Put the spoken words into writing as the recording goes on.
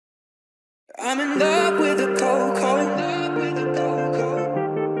I'm in love with a cocoa.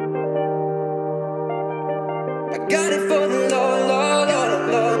 I got it for the low, low,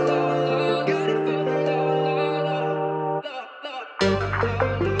 low, low.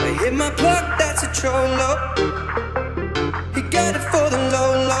 I hit my plug, that's a trollo. He got it for the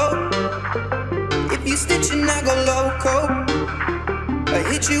low, low. If you stitching, I go loco. I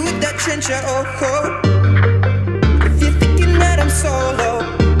hit you with that trencher, oh, oh. If you're thinking that I'm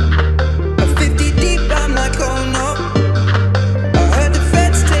solo, I'm like, oh no. I heard the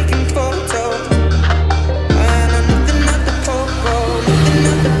feds taking photos. I know nothing at the popo, nothing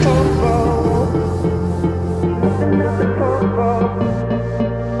at the popo, nothing at the popo,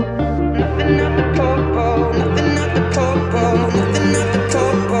 nothing at the popo, nothing at the popo, nothing at the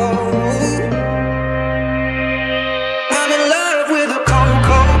popo. I'm in love with a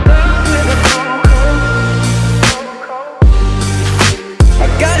coco, with a coco. I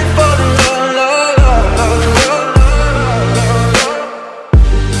got it for the low, low.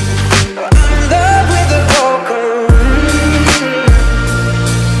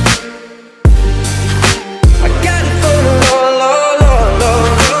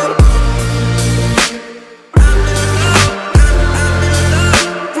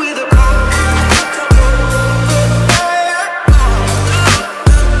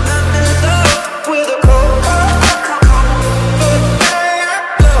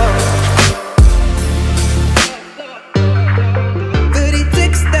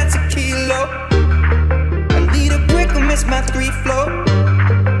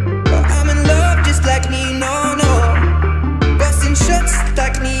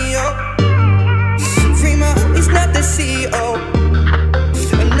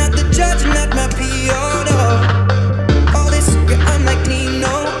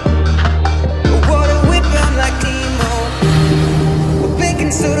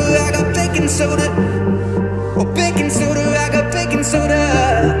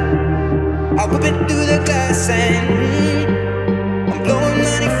 I whip it through the glass and